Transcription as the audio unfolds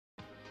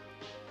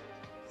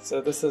So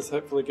this is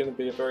hopefully going to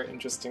be a very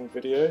interesting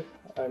video.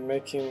 I'm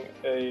making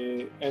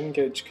a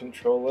N-Gage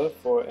controller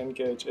for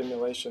N-Gage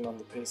emulation on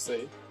the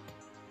PC.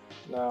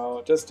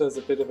 Now, just as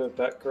a bit of a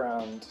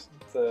background,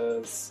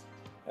 there's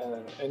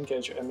an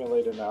N-Gage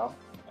emulator now,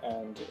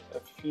 and a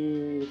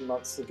few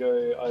months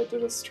ago I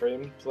did a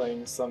stream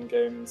playing some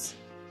games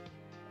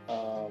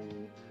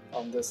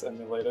on this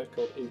emulator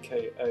called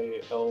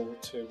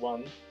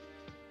EKAL21.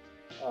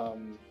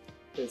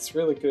 It's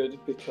really good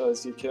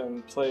because you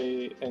can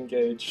play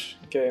N-Gage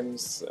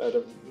games at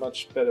a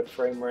much better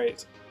frame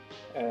rate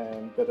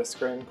and better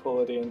screen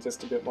quality and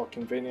just a bit more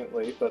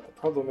conveniently, but the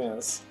problem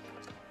is,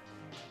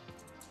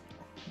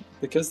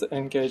 because the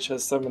N-Gage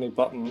has so many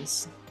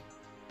buttons,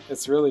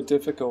 it's really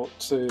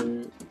difficult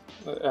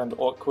and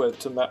awkward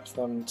to map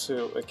them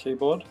to a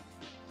keyboard.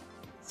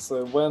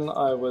 So when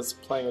I was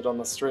playing it on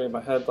the stream,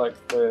 I had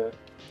like the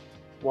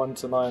 1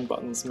 to 9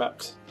 buttons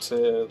mapped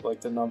to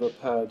like the number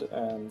pad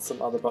and some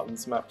other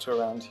buttons mapped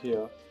around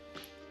here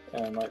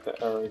and like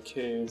the arrow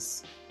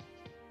keys.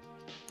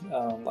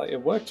 Like it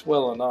worked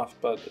well enough,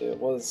 but it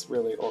was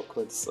really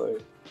awkward. So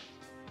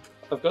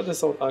I've got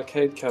this old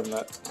arcade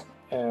cabinet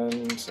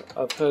and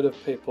I've heard of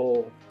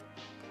people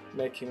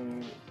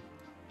making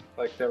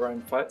like their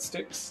own fight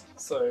sticks.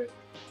 So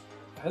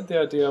I had the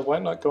idea, why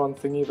not go on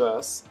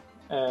Thingiverse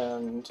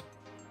and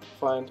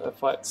find a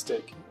fight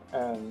stick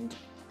and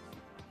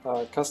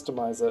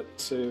customize it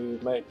to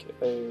make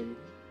a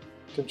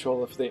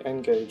controller for the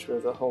N-Gage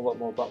with a whole lot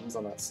more buttons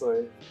on it.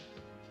 So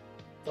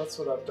that's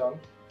what I've done.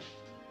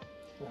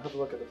 I'll have a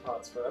look at the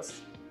parts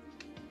first.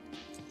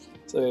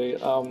 So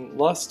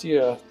last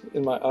year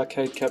in my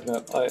arcade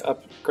cabinet I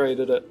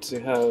upgraded it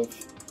to have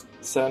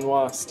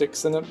Sanwa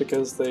sticks in it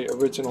because the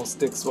original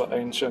sticks were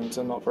ancient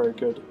and not very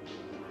good.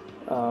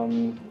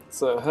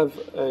 So I have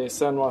a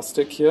Sanwa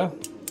stick here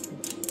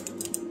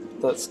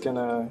that's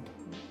gonna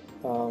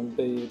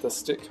be the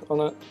stick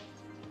on it,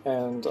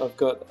 and I've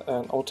got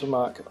an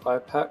Ultimark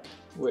iPack,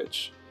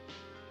 which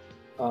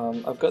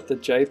I've got the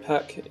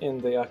J-Pack in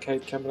the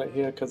arcade cabinet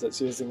here because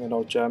it's using an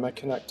old jammer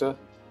connector,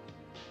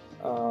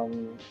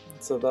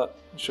 so that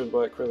should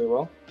work really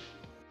well.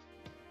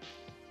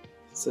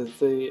 So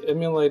the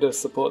emulator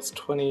supports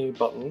 20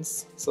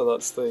 buttons, so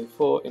that's the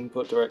 4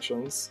 input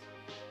directions,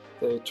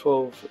 the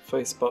 12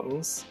 face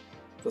buttons,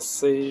 the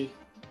C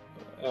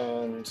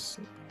and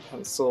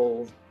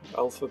pencil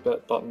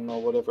alphabet button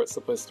or whatever it's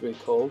supposed to be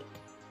called,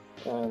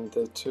 and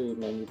the 2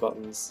 menu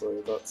buttons,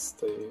 so that's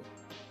the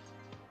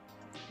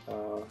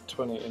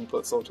 20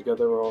 inputs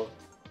altogether, or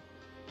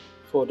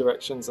 4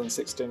 directions and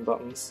 16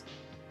 buttons.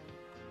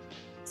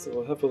 So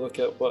we'll have a look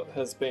at what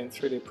has been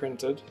 3D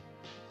printed.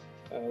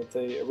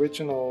 The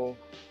original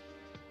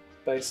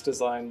base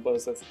design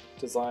was a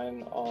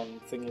design on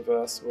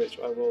Thingiverse, which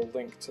I will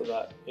link to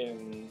that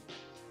in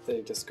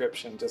the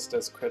description just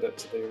as credit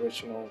to the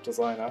original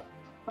designer.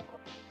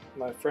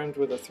 My friend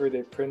with a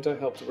 3D printer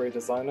helped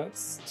redesign it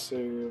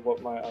to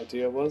what my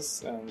idea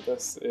was, and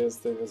this is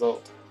the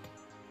result.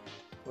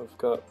 We've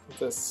got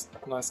this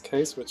nice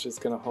case which is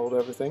going to hold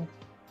everything.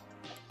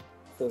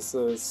 This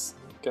is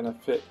going to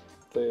fit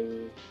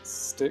the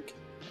stick,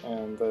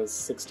 and there's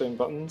 16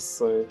 buttons,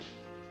 so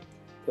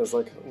there's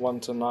like 1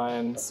 to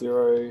 9,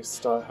 0,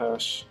 star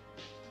hash,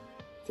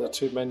 the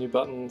 2 menu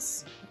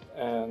buttons,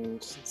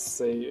 and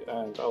C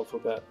and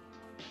alphabet.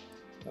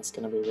 That's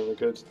going to be really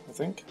good, I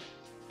think.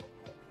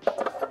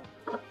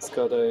 It's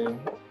got a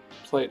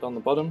plate on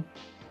the bottom,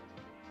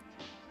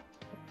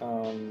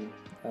 and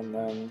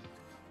then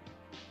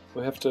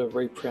we have to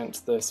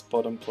reprint this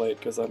bottom plate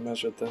because I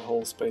measured the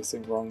hole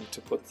spacing wrong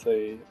to put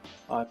the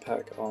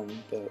iPack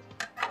on, but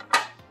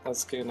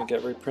that's going to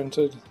get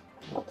reprinted.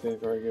 Okay,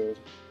 very good.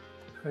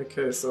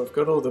 Okay, so I've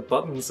got all the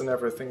buttons and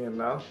everything in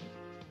now.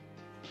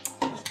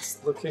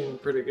 It's looking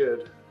pretty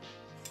good.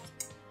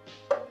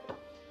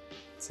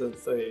 So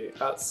the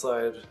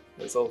outside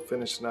is all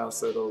finished now,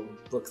 so it'll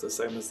look the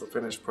same as the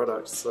finished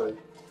product, so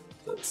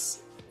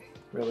that's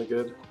really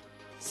good.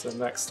 So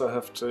next I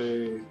have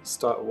to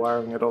start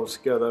wiring it all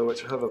together,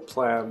 which I have a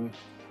plan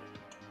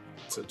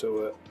to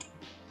do it.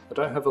 I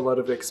don't have a lot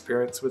of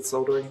experience with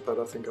soldering, but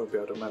I think I'll be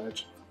able to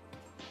manage.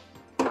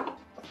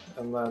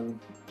 And then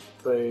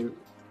the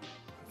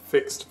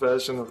fixed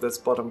version of this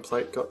bottom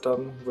plate got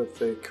done with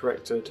the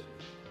corrected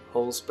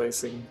hole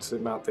spacing to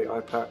mount the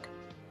iPack.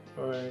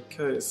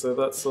 Okay, so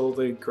that's all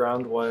the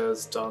ground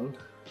wires done.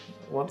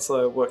 Once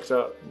I worked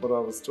out what I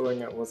was doing,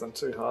 it wasn't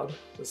too hard,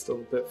 just a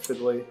bit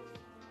fiddly.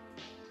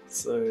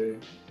 So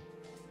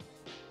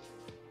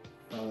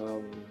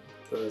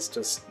there's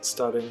just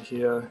starting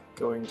here,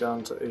 going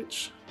down to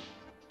each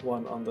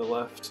one on the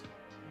left,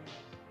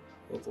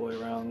 all the way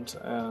around,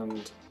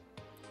 and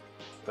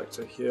back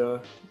to here.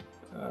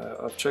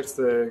 I've checked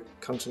the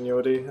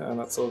continuity and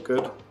that's all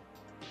good.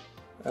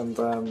 And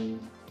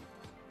then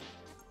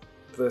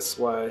this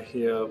wire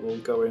here will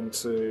go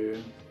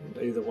into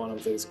either one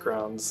of these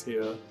grounds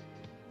here.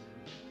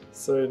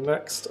 So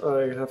next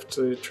I have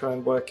to try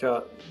and work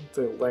out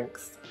the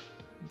length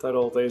that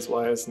all these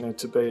wires need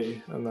to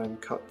be, and then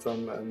cut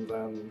them, and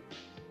then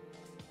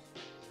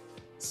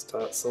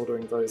start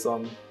soldering those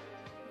on,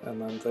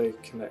 and then they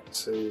connect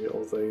to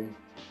all the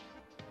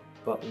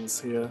buttons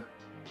here.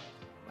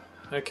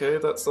 Okay,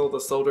 that's all the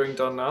soldering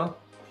done now.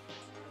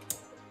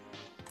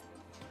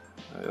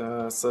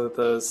 So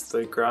there's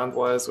the ground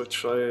wires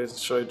which I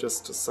showed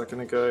just a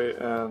second ago,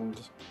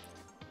 and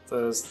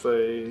there's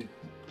the,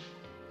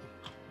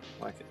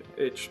 like,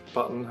 each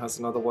button has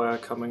another wire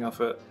coming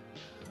off it.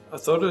 I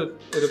thought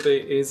it'd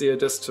be easier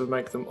just to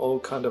make them all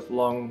kind of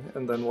long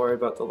and then worry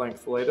about the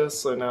length later,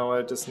 so now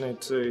I just need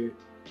to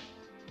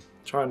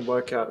try and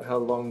work out how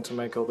long to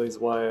make all these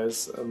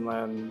wires and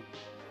then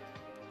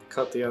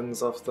cut the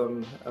ends off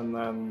them and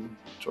then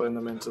join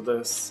them into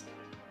this,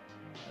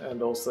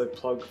 and also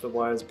plug the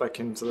wires back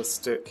into the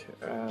stick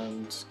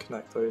and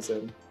connect those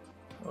in.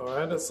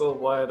 Alright, it's all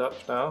wired up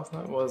now.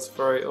 That was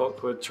very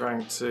awkward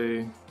trying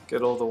to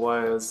get all the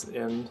wires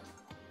in,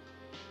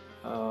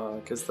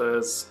 because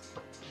there's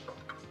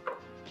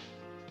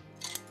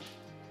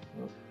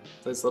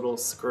those little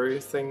screw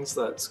things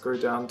that screw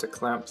down to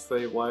clamp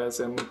the wires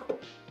in.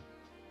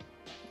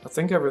 I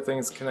think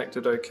everything's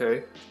connected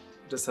okay,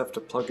 just have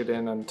to plug it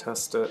in and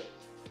test it.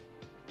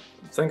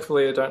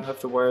 Thankfully I don't have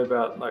to worry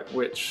about like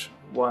which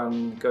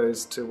one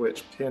goes to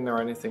which pin or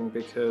anything,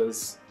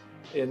 because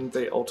in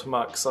the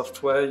Ultimark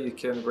software you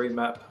can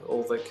remap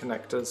all the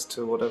connectors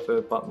to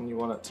whatever button you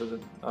want it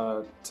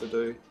to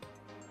do.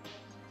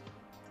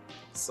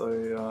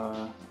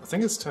 So I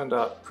think it's turned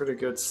out pretty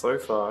good so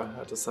far.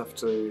 I just have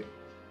to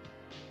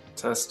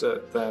test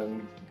it,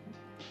 then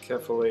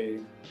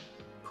carefully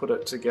put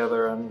it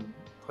together and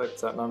hope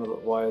that none of the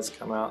wires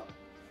come out.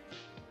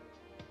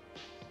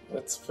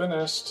 It's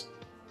finished.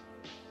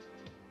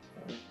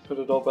 Put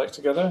it all back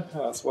together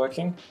and it's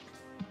working,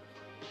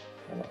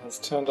 and it has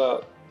turned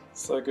out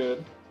so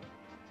good.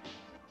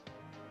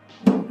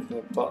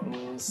 The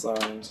buttons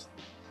and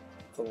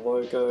the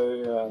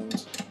logo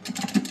and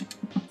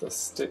the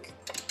stick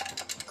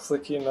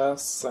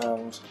clickiness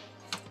and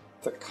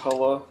the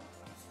colour.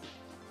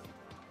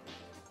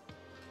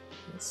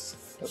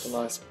 It's got a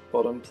nice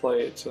bottom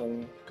plate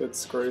and good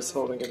screws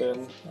holding it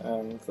in,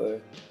 and the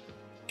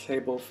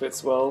cable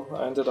fits well.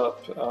 I ended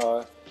up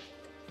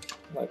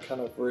like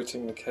kind of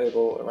routing the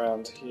cable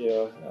around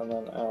here and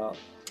then out.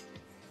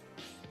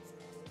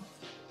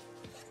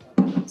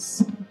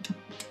 That's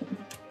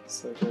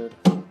so good.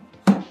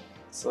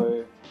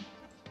 So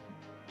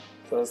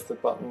there's the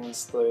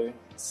buttons, the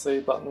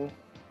C button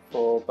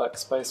for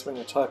backspace when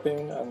you're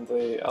typing, and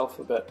the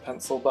alphabet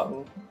pencil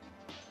button.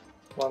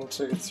 1,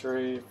 2,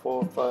 3,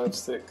 4, 5,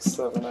 6,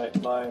 7,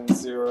 8, 9,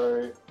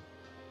 0,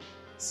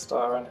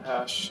 star and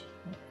hash,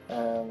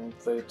 and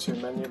the 2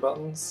 menu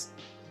buttons.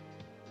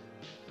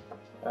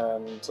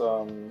 And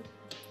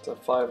the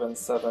 5 and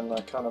 7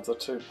 are kind of the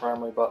 2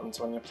 primary buttons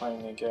when you're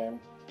playing your game,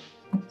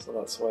 so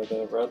that's why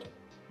they're red.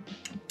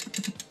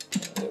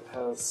 It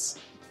has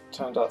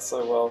turned out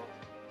so well.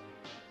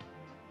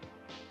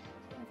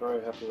 I'm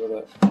very happy with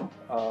it.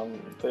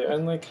 The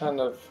only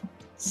kind of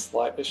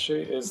slight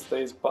issue is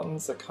these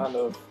buttons are kind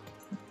of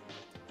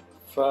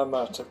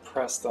firmer to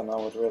press than I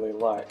would really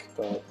like,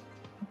 but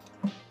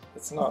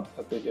it's not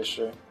a big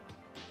issue.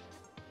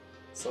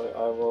 So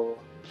I will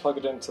plug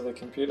it into the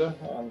computer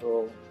and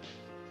we'll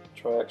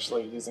try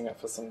actually using it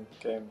for some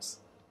games.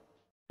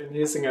 I've been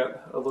using it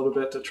a little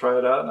bit to try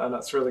it out, and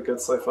it's really good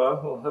so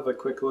far. We'll have a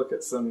quick look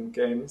at some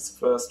games,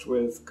 first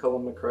with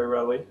Colin McRae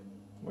Rally,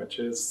 which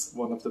is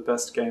one of the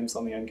best games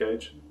on the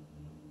N-Gage.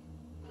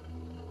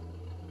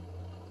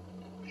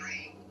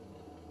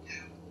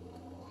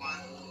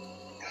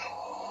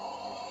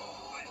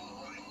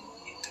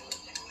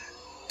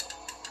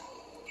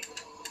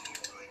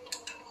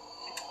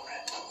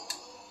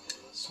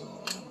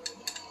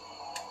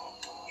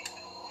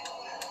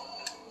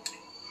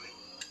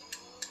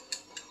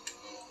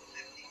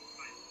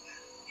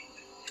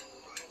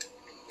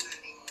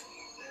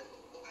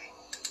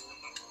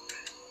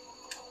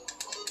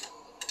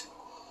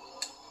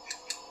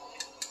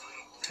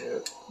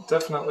 It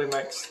definitely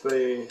makes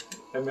the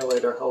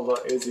emulator a whole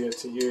lot easier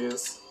to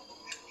use.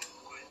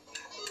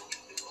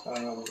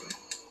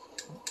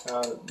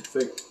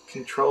 The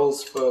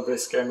controls for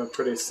this game are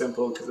pretty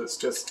simple because it's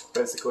just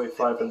basically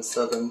 5 and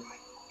 7.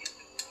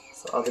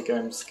 So other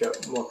games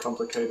get more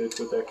complicated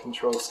with their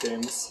control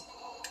schemes.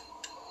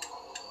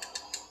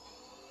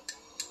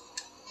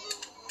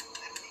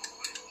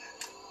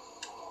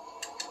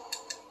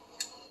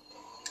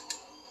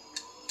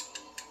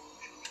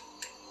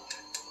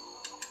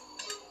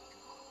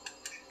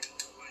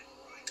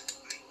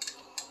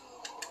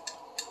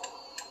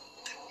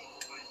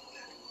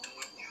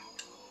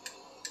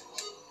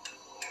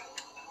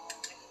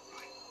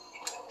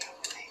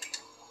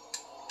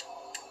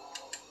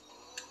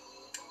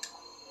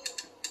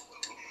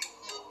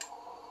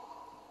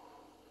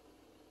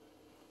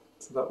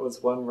 So that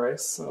was one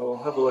race. I'll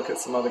have a look at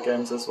some other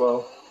games as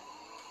well.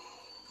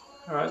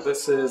 Alright,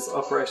 this is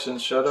Operation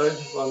Shadow,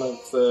 one of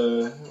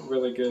the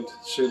really good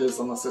shooters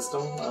on the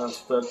system, a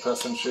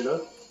third-person shooter.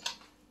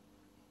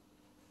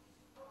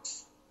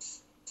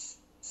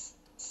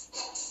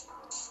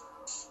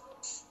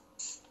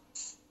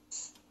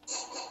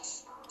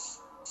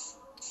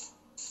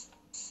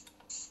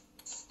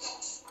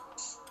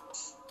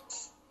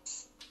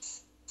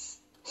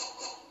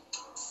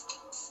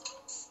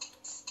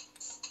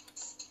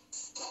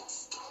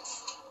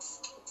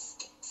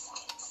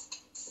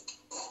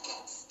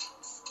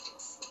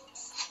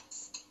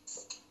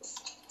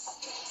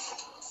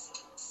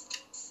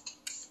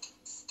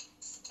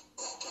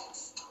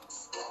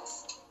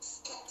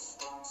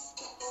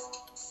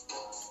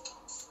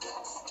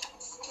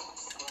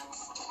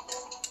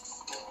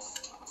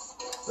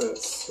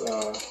 It's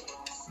a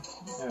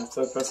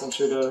third-person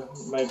shooter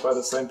made by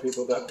the same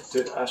people that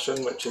did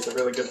Ashen, which is a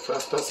really good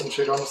first-person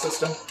shooter on the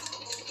system.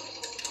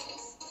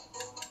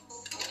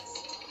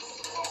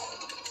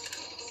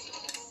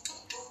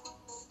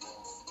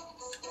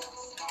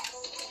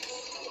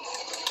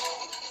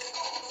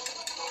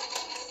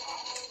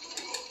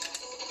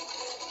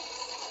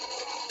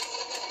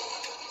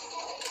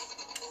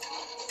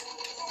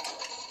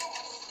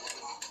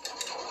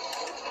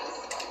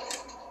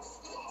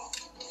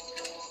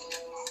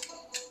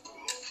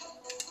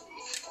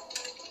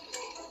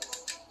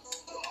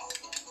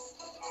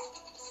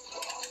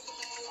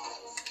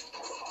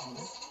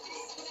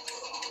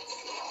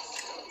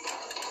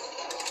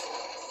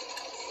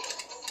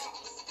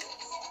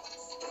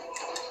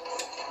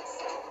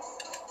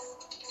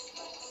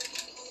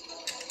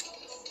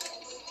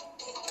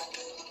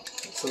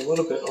 It's a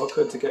little bit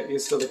awkward to get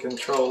used to the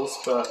controls,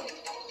 but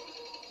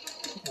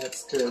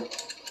it's good.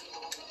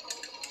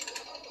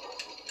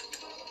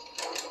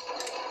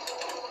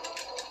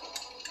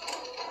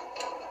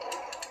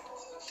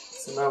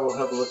 So now we'll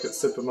have a look at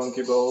Super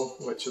Monkey Ball,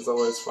 which is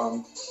always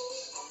fun.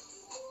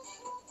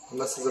 And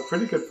this is a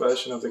pretty good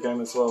version of the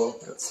game as well.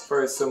 It's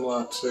very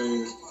similar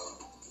to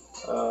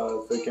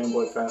the Game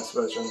Boy Advance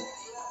version.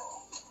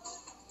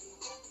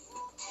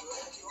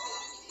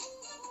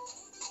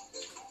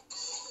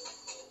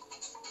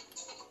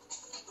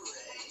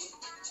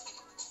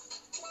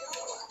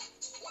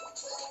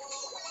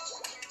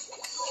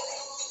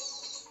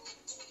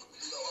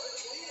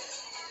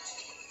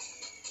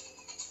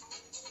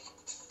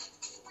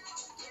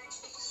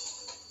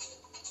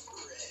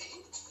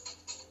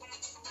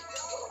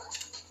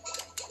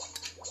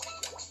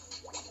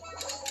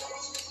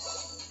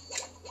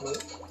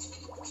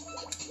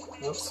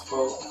 Oops,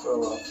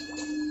 fell off.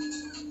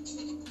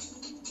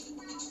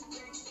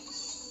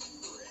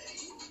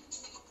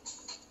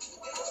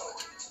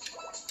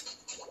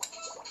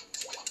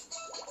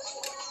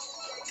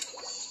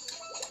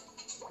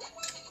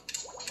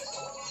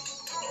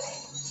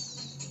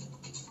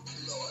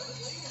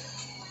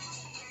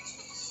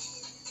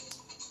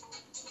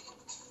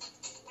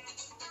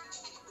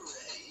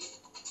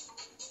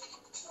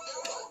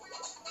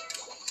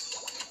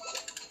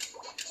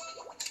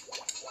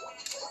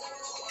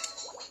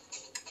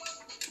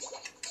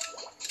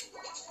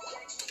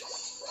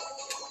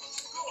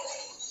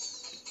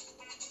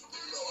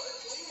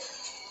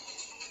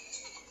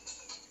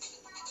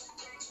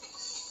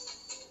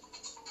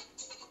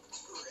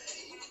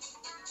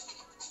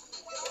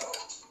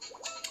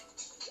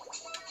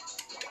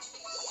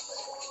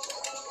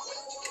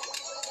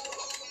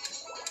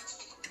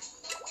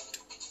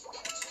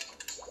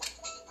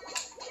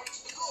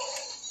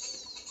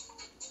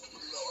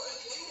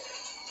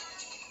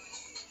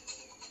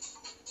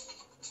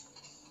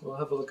 We'll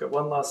have a look at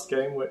one last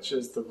game, which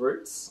is The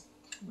Roots.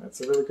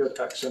 It's a really good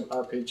action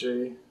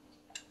RPG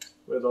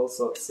with all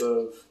sorts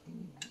of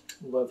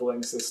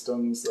leveling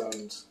systems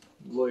and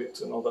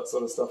loot and all that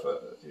sort of stuff.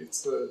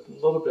 It's a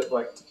little bit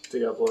like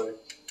Diablo.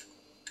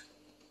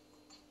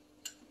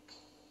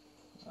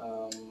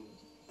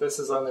 This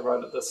is only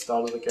right at the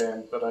start of the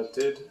game, but I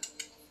did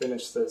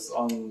finish this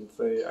on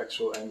the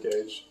actual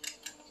N-Gage.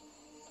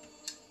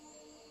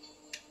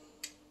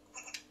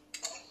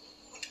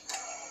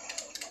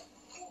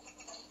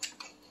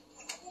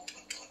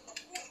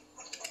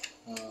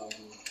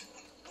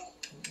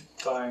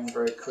 Dying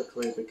very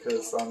quickly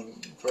because I'm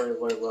very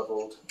low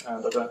leveled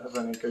and I don't have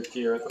any good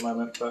gear at the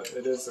moment, but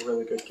it is a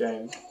really good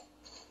game.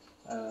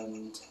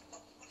 And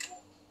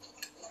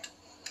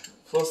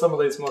for some of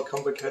these more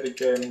complicated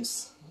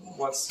games,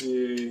 once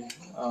you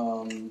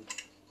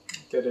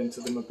get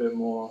into them a bit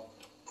more,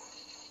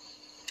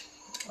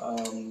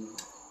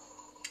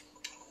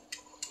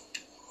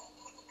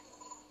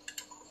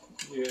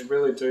 you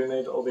really do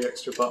need all the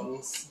extra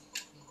buttons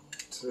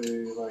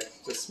to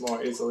just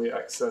more easily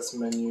access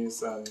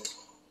menus and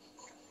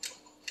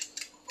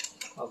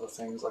other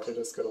things. Like I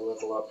just got to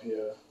level up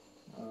here.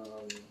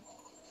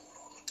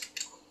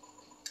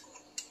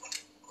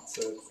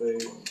 So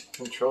the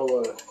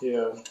controller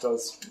here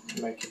does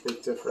make a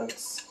big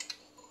difference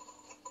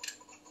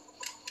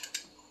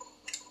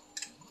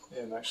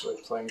in actually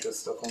playing this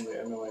stuff on the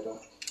emulator.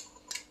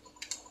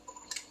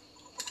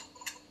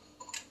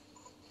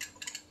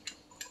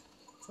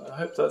 I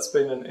hope that's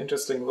been an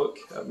interesting look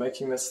at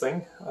making this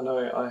thing. I know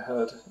I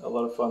had a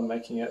lot of fun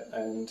making it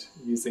and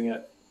using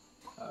it.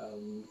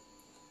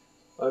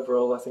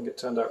 Overall, I think it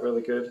turned out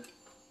really good.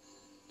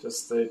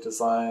 Just the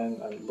design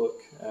and look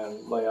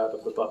and layout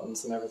of the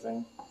buttons and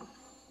everything.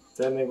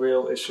 The only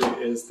real issue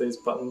is these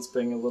buttons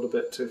being a little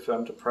bit too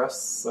firm to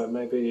press, so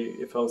maybe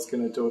if I was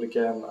going to do it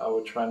again, I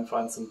would try and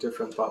find some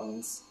different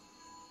buttons.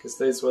 Because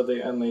these were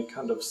the only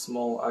kind of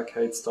small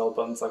arcade style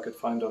buttons I could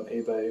find on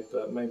eBay,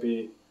 but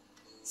maybe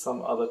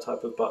some other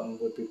type of button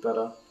would be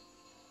better.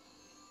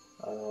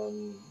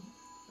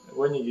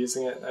 When you're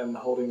using it and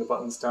holding the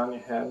buttons down,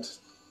 your hand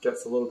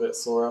gets a little bit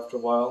sore after a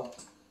while,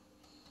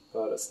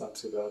 but it's not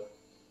too bad.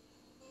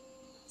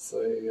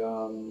 So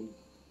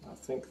I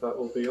think that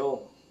will be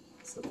all.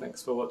 So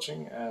thanks for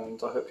watching,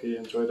 and I hope you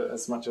enjoyed it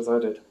as much as I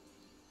did.